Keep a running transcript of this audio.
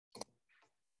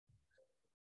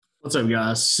What's up,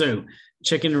 guys? So,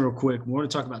 check in real quick. We want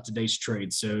to talk about today's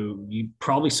trade. So, you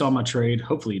probably saw my trade,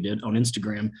 hopefully, you did on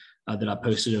Instagram that I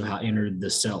posted of how I entered the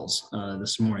cells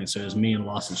this morning. So, it was me and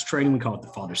Lawson's trading. We call it the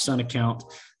father son account.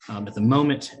 At the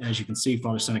moment, as you can see,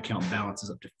 father son account balance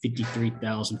is up to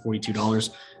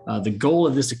 $53,042. The goal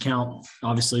of this account,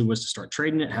 obviously, was to start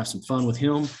trading it, have some fun with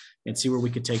him, and see where we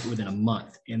could take it within a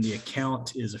month. And the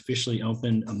account is officially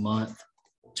opened a month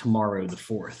tomorrow, the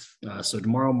 4th. So,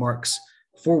 tomorrow marks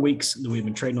 4 weeks that we've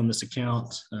been trading on this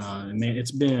account. And man, it's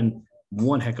been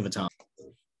one heck of a time.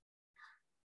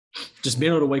 Just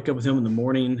being able to wake up with him in the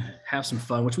morning, have some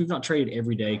fun, which we've not traded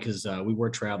every day because we were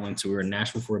traveling. So we were in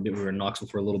Nashville for a bit. We were in Knoxville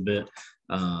for a little bit.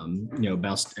 Had to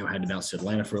bounce to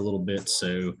Atlanta for a little bit.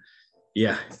 So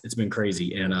yeah, it's been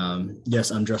crazy. And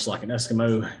yes, I'm dressed like an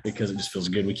Eskimo because it just feels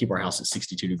good. We keep our house at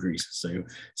 62 degrees. So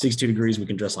 62 degrees, we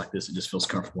can dress like this. It just feels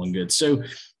comfortable and good. So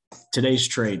today's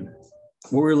trade,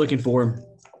 what we're looking for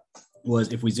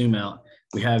was, if we zoom out,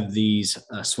 we have these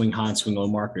swing high and swing low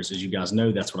markers. As you guys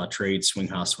know, that's what I trade: swing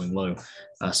high, swing low.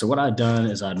 So what I'd done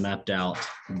is I'd mapped out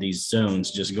these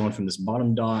zones, just going from this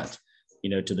bottom dot,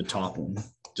 to the top one,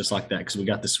 just like that, because we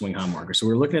got the swing high marker. So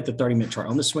we're looking at the 30-minute chart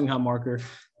on the swing high marker,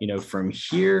 from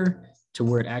here to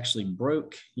where it actually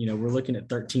broke, we're looking at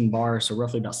 13 bars, so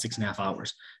roughly about 6.5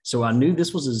 hours. So I knew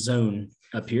this was a zone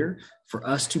up here for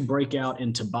us to break out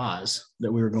into buys,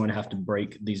 that we were going to have to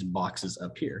break these boxes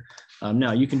up here.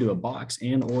 Now you can do a box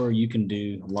or you can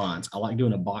do lines. I like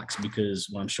doing a box because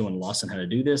when I'm showing Lawson how to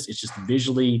do this, it's just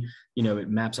visually, it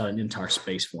maps out an entire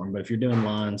space for him. But if you're doing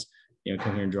lines,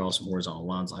 come here and draw some horizontal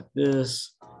lines like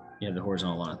this. You have the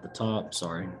horizontal line at the top.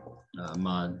 Sorry,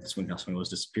 my swing was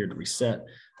disappeared to reset.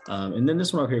 And then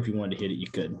this one over here, if you wanted to hit it, you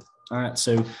could. All right,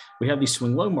 so we have these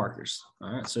swing low markers.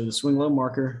 All right, so the swing low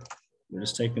marker, we're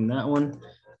just taking that one,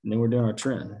 and then we're doing our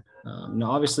trend. Now,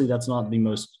 obviously, that's not the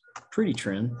most pretty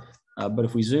trend, but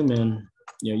if we zoom in,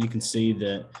 you can see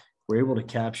that we're able to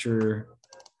capture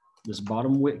this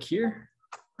bottom wick here,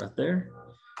 right there.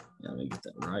 Let me get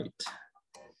that right.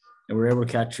 And we're able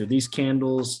to capture these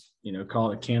candles,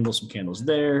 call it a candle, some candles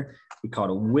there. We call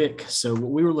it a wick. So what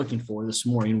we were looking for this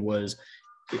morning was,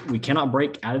 we cannot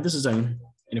break out of this zone.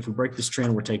 And if we break this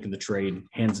trend, we're taking the trade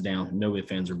hands down, no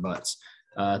ifs, ands, or buts.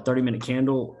 30-minute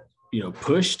candle,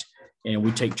 pushed, and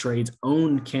we take trades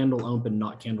on candle open,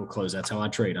 not candle close. That's how I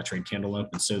trade. I trade candle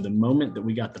open. So the moment that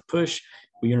we got the push,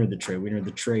 we entered the trade. We entered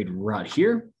the trade right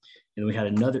here, and we had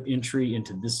another entry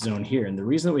into this zone here. And the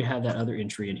reason that we had that other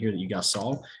entry in here that you guys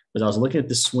saw was I was looking at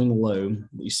this swing low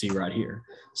that you see right here.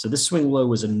 So this swing low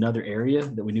was another area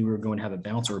that we knew we were going to have a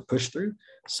bounce or a push through.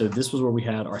 So this was where we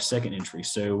had our second entry.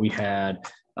 So we had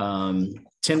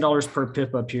 $10 per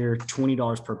pip up here,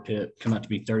 $20 per pip, come out to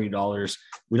be $30.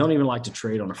 We don't even like to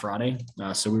trade on a Friday.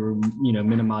 So we were,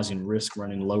 minimizing risk,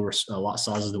 running lower lot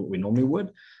sizes than what we normally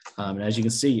would. And as you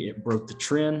can see, it broke the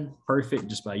trend perfect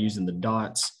just by using the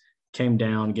dots, came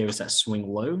down, gave us that swing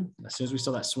low. As soon as we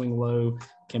saw that swing low,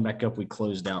 came back up, we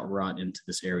closed out right into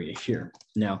this area here.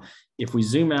 Now, if we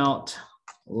zoom out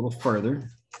a little further,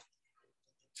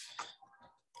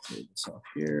 get this off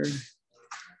here.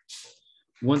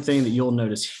 One thing that you'll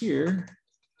notice here,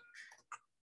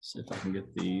 see if I can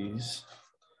get these.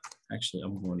 Actually,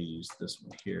 I'm going to use this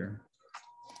one here,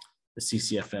 the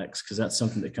CCFX, because that's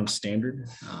something that comes standard.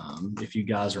 If you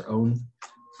guys are own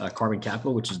Carbon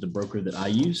Capital, which is the broker that I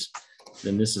use,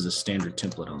 then this is a standard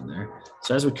template on there.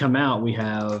 So as we come out, we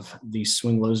have these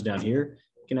swing lows down here.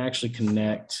 You can actually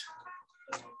connect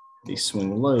these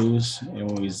swing lows, and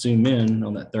when we zoom in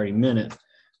on that 30-minute,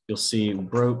 you'll see it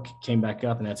broke, came back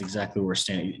up, and that's exactly where we're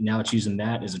standing. Now it's using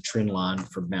that as a trend line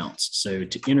for bounce. So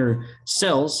to enter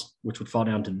cells, which would fall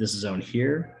down to this zone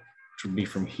here, which would be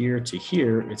from here to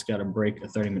here, it's got to break a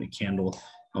 30-minute candle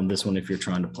on this one if you're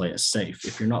trying to play it safe.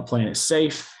 If you're not playing it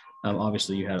safe,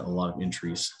 obviously you had a lot of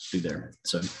entries through there.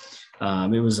 So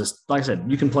it was, like I said,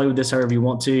 you can play with this however you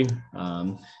want to.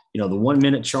 The 1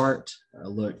 minute chart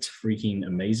looked freaking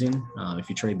amazing. If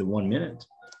you trade the 1 minute,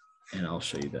 and I'll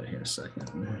show you that here in a second.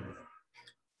 So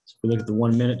if we look at the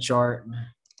 1 minute chart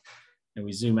and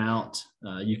we zoom out,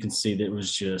 you can see that it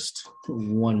was just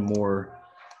one more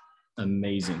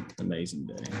amazing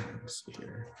day. Let's see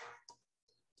here.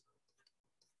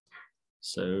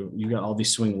 So you got all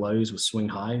these swing lows with swing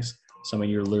highs. So I mean,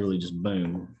 you're literally just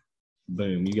boom,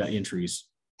 boom. You got entries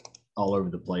all over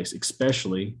the place,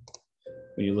 especially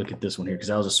when you look at this one here, because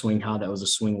that was a swing high, that was a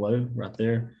swing low right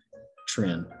there,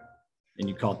 trend. And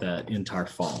you caught that entire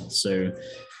fall. So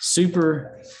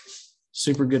super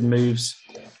good moves.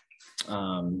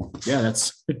 Yeah,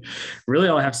 that's really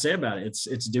all I have to say about it.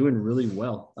 It's doing really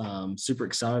well. Super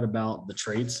excited about the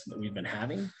trades that we've been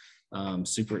having.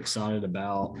 Super excited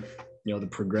about, the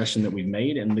progression that we've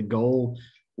made. And the goal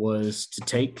was to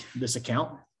take this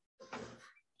account.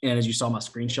 And as you saw my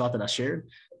screenshot that I shared,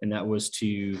 and that was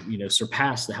to,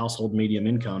 surpass the household medium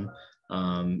income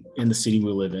in the city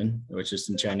we live in, which is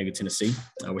in Chattanooga, Tennessee,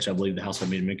 which I believe the household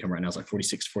medium income right now is like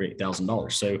 $46,000 to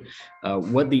 $48,000. So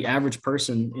what the average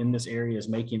person in this area is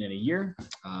making in a year,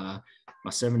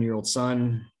 my 7-year-old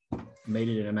son made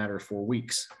it in a matter of 4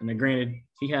 weeks. And then granted,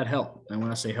 he had help. And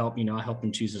when I say help, I helped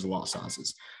him choose his lot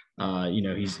sizes.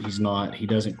 He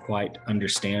doesn't quite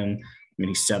understand. I mean,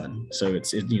 he's 7. So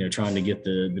it's trying to get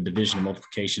the division and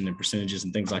multiplication and percentages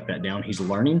and things like that down. He's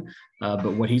learning.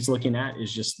 But what he's looking at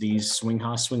is just these swing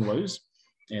highs, swing lows,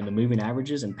 and the moving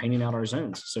averages and painting out our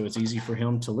zones. So it's easy for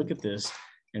him to look at this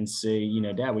and say,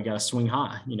 Dad, we got a swing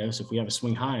high, so if we have a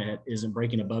swing high and it isn't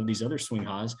breaking above these other swing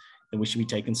highs, then we should be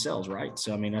taking sells, right?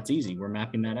 So, I mean, that's easy. We're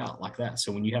mapping that out like that.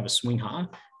 So when you have a swing high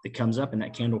that comes up and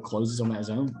that candle closes on that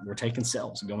zone, we're taking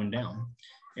sells going down.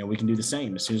 And we can do the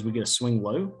same. As soon as we get a swing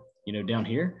low, down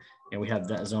here, and we have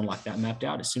that zone like that mapped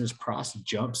out, as soon as price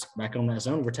jumps back on that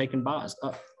zone, we're taking buys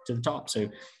up to the top. So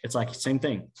it's like the same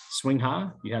thing. Swing high,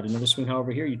 you had another swing high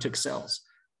over here, you took sells.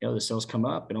 The cells come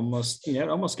up and almost, it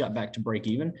almost got back to break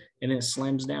even, and then it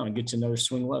slams down and gets another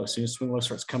swing low. As soon as swing low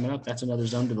starts coming up, that's another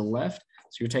zone to the left.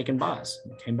 So you're taking buys.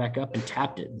 It came back up and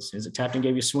tapped it. As soon as it tapped and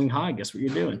gave you a swing high, guess what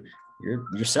you're doing?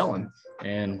 You're selling.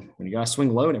 And when you got a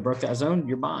swing low and it broke that zone,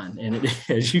 you're buying. And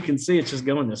as you can see, it's just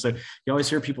going there. So you always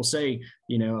hear people say,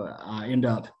 I end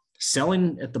up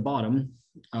selling at the bottom,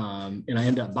 and I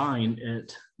end up buying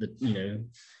at the,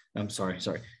 I'm sorry.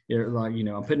 Like,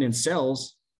 I'm putting in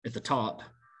sells at the top,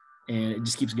 and it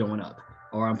just keeps going up,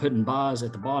 or I'm putting buys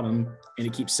at the bottom and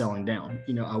it keeps selling down.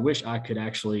 I wish I could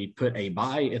actually put a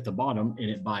buy at the bottom and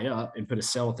it buy up, and put a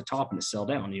sell at the top and it sell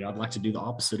down. I'd like to do the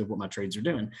opposite of what my trades are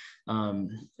doing.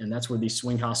 And that's where these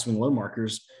swing high, swing low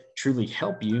markers truly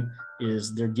help you,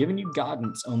 is they're giving you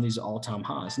guidance on these all-time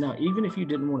highs. Now, even if you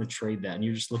didn't want to trade that and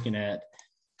you're just looking at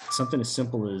something as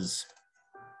simple as,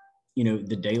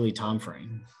 the daily time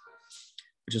frame,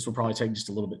 which this will probably take just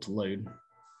a little bit to load.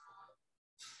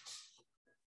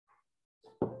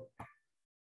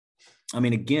 I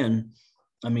mean, again,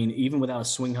 even without a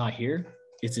swing high here,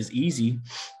 it's as easy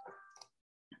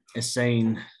as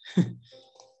saying,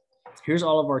 here's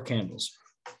all of our candles.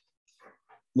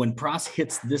 When price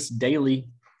hits this daily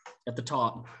at the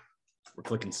top, we're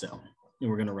clicking sell, and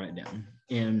we're going to write it down.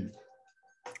 And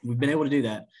we've been able to do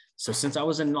that. So since I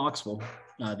was in Knoxville,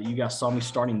 that you guys saw me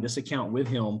starting this account with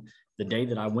him the day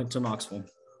that I went to Knoxville,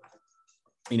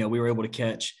 we were able to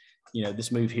catch,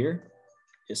 this move here,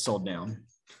 it sold down.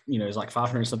 It's like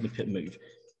 500 something pip move.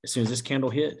 As soon as this candle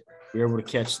hit, we were able to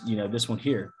catch, this one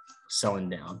here selling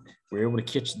down. We were able to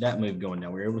catch that move going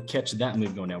down. We were able to catch that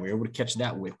move going down. We were able to catch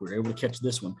that wick. We were able to catch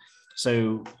this one.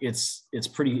 So it's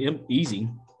pretty easy.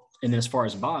 And then as far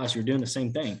as buys, you're doing the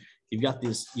same thing. You've got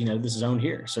this, this zone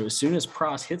here. So as soon as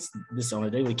price hits this on a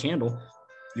daily candle,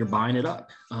 you're buying it up.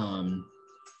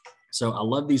 So I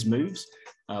love these moves.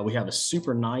 We have a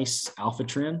super nice alpha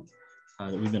trend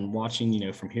that we've been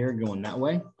watching, from here going that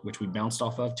way, which we bounced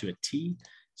off of to a T.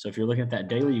 So if you're looking at that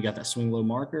daily, you got that swing low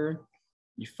marker.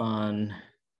 You find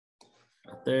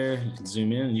right there, you can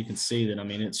zoom in and you can see that,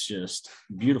 it's just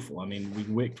beautiful. We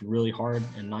wicked really hard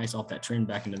and nice off that trend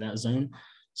back into that zone.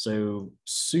 So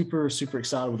super, super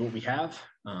excited with what we have.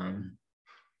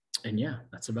 And yeah,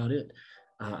 that's about it.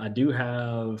 I do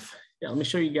have, let me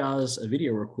show you guys a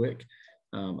video real quick.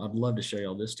 I'd love to show you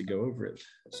all this to go over it.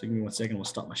 So give me 1 second. We'll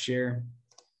stop my share.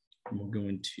 And we're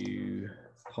going to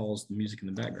pause the music in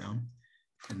the background.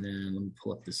 And then let me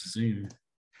pull up this Zoom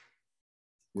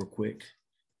real quick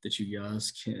that you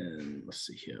guys can, let's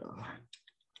see here.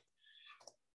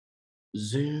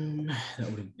 Zoom, that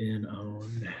would have been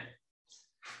on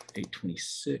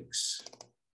 8/26.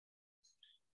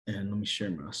 And let me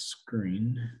share my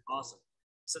screen. Awesome.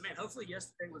 So, man, hopefully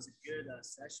yesterday was a good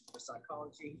session for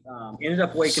psychology. Ended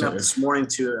up waking up this morning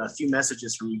to a few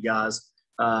messages from you guys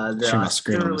that I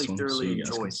thoroughly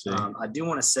enjoyed. I do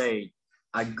want to say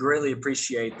I greatly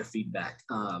appreciate the feedback.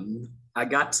 I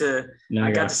got to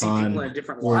see people in a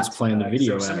different light. Playing the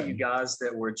video. So some of you guys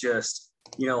that were just,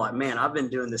 like, man, I've been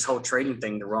doing this whole trading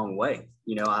thing the wrong way.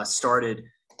 I started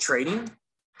trading,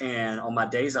 and on my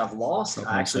days I've lost,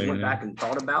 I actually went back and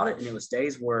thought about it. And it was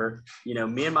days where,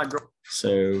 me and my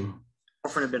girlfriend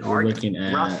have been arguing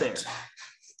right there.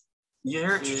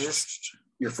 Here is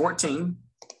your 14.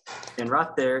 And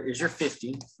right there is your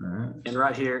 50. Right. And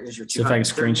right here is your 200. So if I can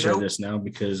screen share this now,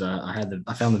 because I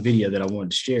found the video that I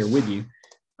wanted to share with you.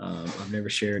 I've never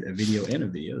shared a video and a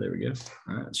video. There we go.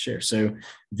 All right, let's share. So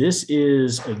this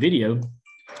is a video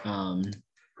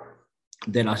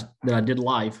that I did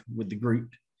live with the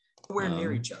group. Nowhere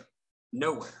near each other.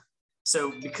 Nowhere.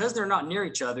 So because they're not near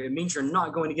each other, it means you're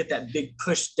not going to get that big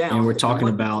push down. And we're talking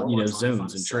about,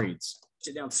 zones and trades.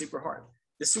 Push it down super hard.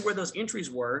 This is where those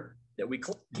entries were that we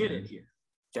get it here.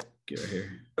 Okay. Get right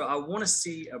here. So I want to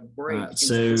see a break.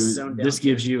 So this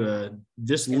gives you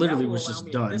this literally was just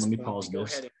done. Let me pause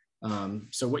this.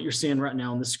 So what you're seeing right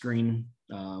now on the screen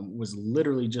was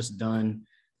literally just done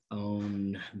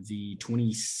on the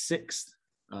 26th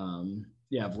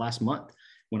of last month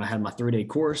when I had my 3-day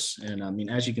course. And I mean,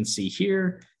 as you can see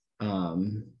here,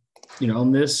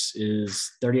 on this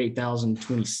is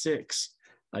 38,026.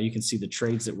 You can see the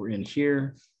trades that were in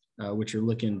here, which are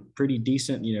looking pretty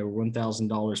decent,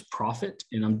 $1,000 profit.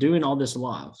 And I'm doing all this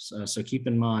live. So keep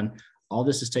in mind, all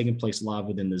this is taking place live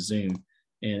within the Zoom.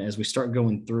 And as we start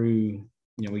going through,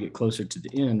 we get closer to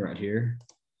the end right here,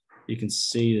 you can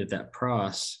see that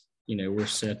price, we're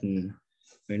setting,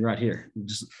 right here,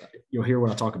 you'll hear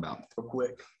what I talk about real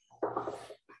quick.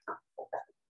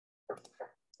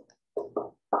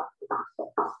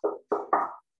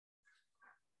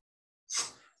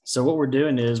 So what we're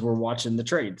doing is we're watching the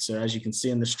trade. So as you can see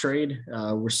in this trade,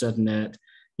 we're setting at,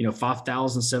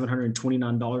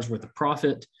 $5,729 worth of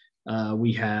profit.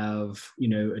 We have,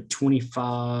 a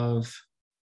 25,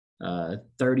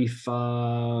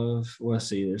 35, well, let's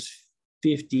see, there's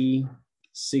 50,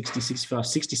 60, 65,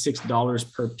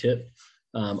 $66 per pip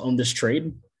on this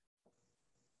trade.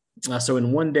 So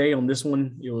in one day on this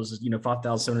one, it was,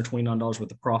 $5,729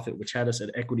 worth of profit, which had us at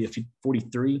equity of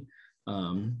 43.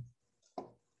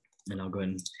 And I'll go ahead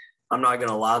and, I'm not going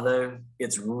to lie though,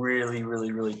 it's really,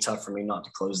 really, really tough for me not to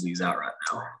close these out right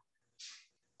now.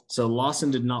 So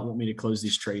Lawson did not want me to close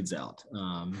these trades out.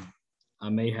 I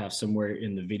may have somewhere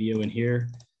in the video in here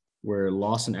where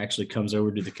Lawson actually comes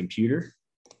over to the computer.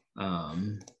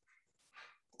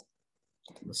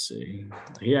 Let's see.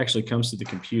 He actually comes to the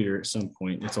computer at some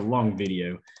point. It's a long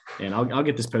video, and I'll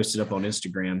get this posted up on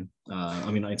Instagram. Not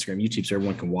Instagram, YouTube, so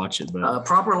everyone can watch it. But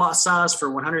proper lot size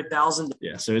for 100,000.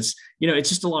 Yeah, so it's it's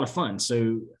just a lot of fun.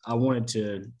 So I wanted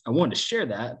to share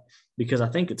that because I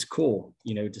think it's cool,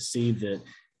 to see that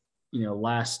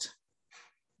last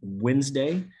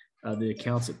Wednesday the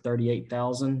account's at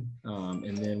 38,000,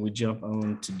 and then we jump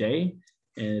on today.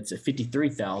 And it's at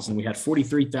 53,000. We had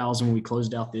 43,000 when we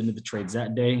closed out the end of the trades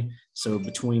that day. So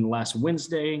between last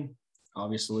Wednesday,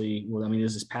 obviously,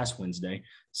 this is past Wednesday.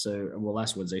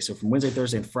 Last Wednesday. So from Wednesday,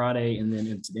 Thursday, and Friday, and then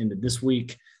into the end of this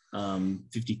week,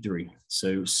 53.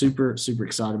 So super, super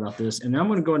excited about this. And now I'm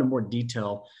going to go into more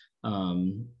detail,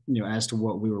 as to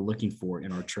what we were looking for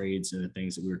in our trades and the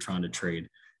things that we were trying to trade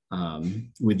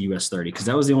with US 30, because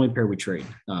that was the only pair we trade.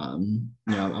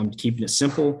 I'm keeping it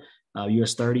simple.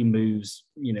 US 30 moves,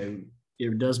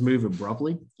 it does move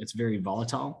abruptly. It's very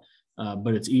volatile,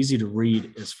 but it's easy to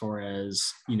read as far as,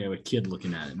 a kid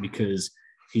looking at it, because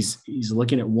he's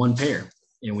looking at one pair.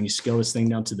 And when you scale this thing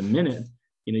down to the minute,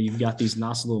 you've got these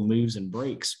nice little moves and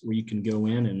breaks where you can go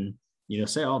in and,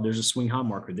 say, oh, there's a swing high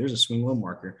marker. There's a swing low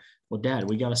marker. Well, Dad,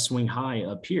 we got a swing high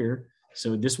up here.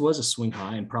 So this was a swing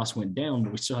high and price went down,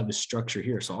 but we still have this structure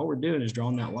here. So all we're doing is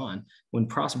drawing that line. When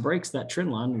price breaks that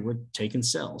trend line, we're taking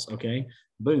sells. Okay.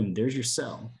 Boom. There's your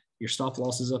sell. Your stop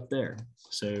loss is up there.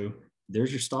 So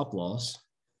there's your stop loss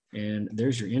and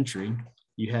there's your entry.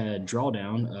 You had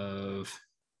drawdown of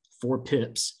 4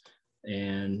 pips,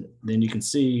 and then you can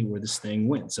see where this thing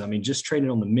went. So, just trading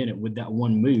on the minute with that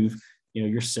one move,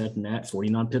 you're setting at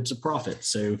 49 pips of profit.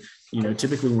 So,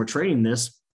 typically when we're trading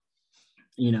this,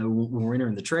 when we're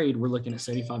entering the trade, we're looking at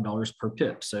 $75 per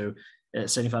pip. So at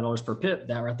 $75 per pip,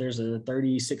 that right there is a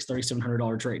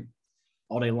 $3,700 trade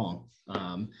all day long,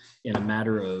 in a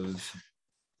matter of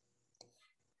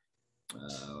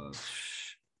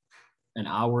an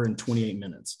hour and 28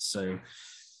 minutes. So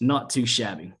not too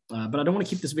shabby, but I don't want to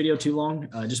keep this video too long.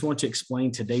 I just want to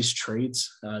explain today's trades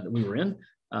that we were in.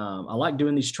 I like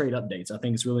doing these trade updates. I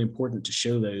think it's really important to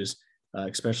show those,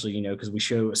 especially, because we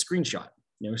show a screenshot.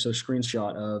 So a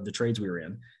screenshot of the trades we were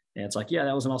in. And it's like, yeah,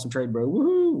 that was an awesome trade, bro.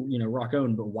 Woohoo, rock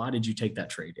on. But why did you take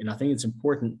that trade? And I think it's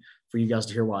important for you guys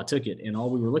to hear why I took it. And all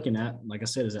we were looking at, like I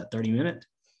said, is that 30 minute.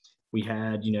 We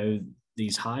had,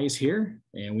 these highs here,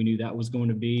 and we knew that was going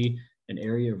to be an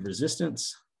area of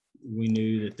resistance. We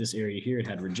knew that this area here, it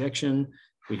had rejection.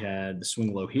 We had the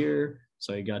swing low here.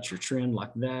 So you got your trend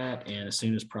like that. And as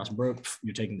soon as price broke,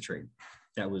 you're taking the trade.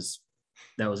 That was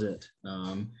it.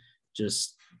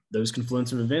 Just those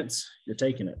confluence of events, you're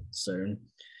taking it. So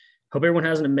hope everyone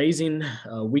has an amazing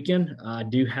weekend. I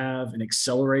do have an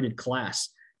accelerated class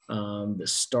that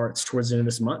starts towards the end of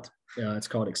this month. It's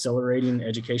called Accelerating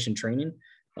Education Training.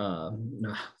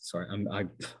 Sorry, I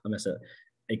messed up.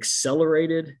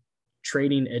 accelerated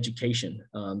trading education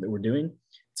that we're doing.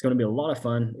 It's going to be a lot of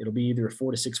fun. It'll be either a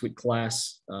 4 to 6 week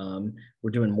class.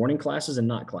 We're doing morning classes and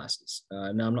night classes.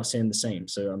 Now I'm not saying the same.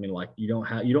 So I mean, like you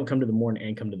don't come to the morning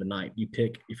and come to the night. You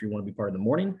pick if you want to be part of the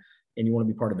morning and you want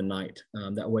to be part of the night.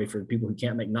 That way, for people who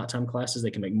can't make nighttime classes,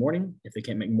 they can make morning. If they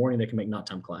can't make morning, they can make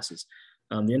nighttime classes.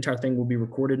 The entire thing will be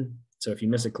recorded. So if you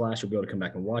miss a class, you'll be able to come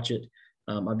back and watch it.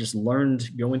 I've just learned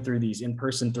going through these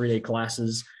in-person 3-day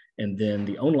classes and then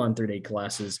the online 3-day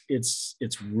classes, it's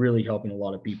really helping a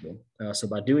lot of people. So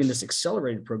by doing this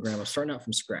accelerated program, I'm starting out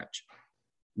from scratch,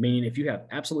 meaning if you have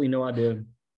absolutely no idea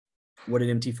what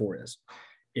an MT4 is,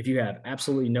 if you have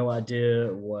absolutely no idea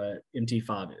what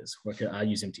MT5 is, I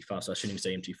use MT5, so I shouldn't even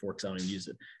say MT4 because I don't even use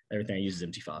it. Everything I use is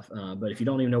MT5. But if you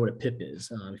don't even know what a PIP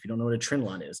is, if you don't know what a trend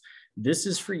line is, this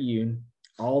is for you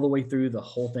all the way through the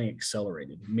whole thing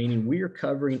accelerated, meaning we are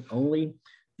covering only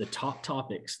the top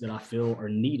topics that I feel are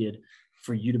needed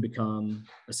for you to become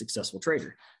a successful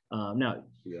trader. Now,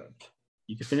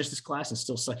 you can finish this class and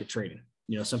still suck at trading.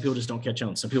 Some people just don't catch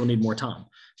on. Some people need more time.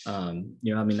 I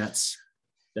mean, that's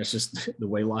just the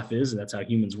way life is, and that's how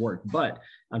humans work. But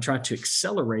I'm trying to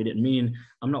accelerate it, meaning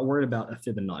I'm not worried about a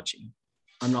Fibonacci.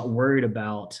 I'm not worried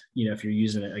about, if you're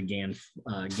using a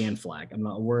Gann flag. I'm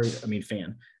not worried,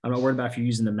 fan. I'm not worried about if you're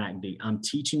using the MACD. I'm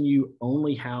teaching you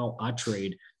only how I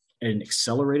trade at an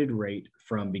accelerated rate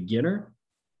from beginner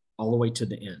all the way to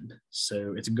the end.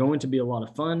 So it's going to be a lot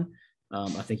of fun.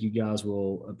 I think you guys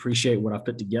will appreciate what I've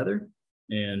put together.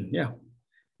 And yeah,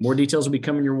 more details will be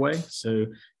coming your way. So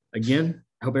again,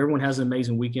 I hope everyone has an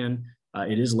amazing weekend.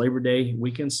 It is Labor Day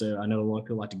weekend, so I know a lot of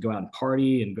people like to go out and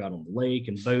party and go out on the lake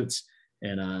and boats.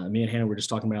 And me and Hannah were just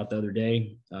talking about it the other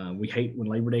day. We hate when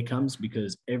Labor Day comes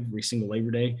because every single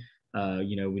Labor Day,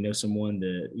 we know someone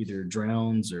that either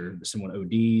drowns or someone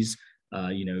ODs,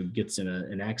 gets in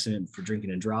an accident for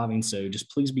drinking and driving. So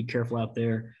just please be careful out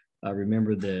there.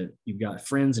 Remember that you've got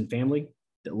friends and family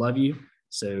that love you.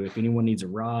 So if anyone needs a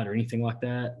ride or anything like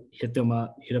that, hit them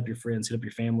up, hit up your friends, hit up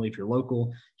your family. If you're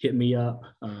local, hit me up.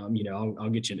 I'll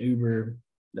get you an Uber,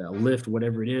 a Lyft,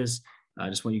 whatever it is. I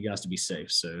just want you guys to be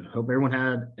safe. So hope everyone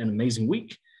had an amazing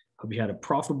week. Hope you had a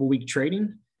profitable week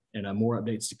trading and more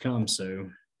updates to come. So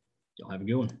y'all have a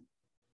good one.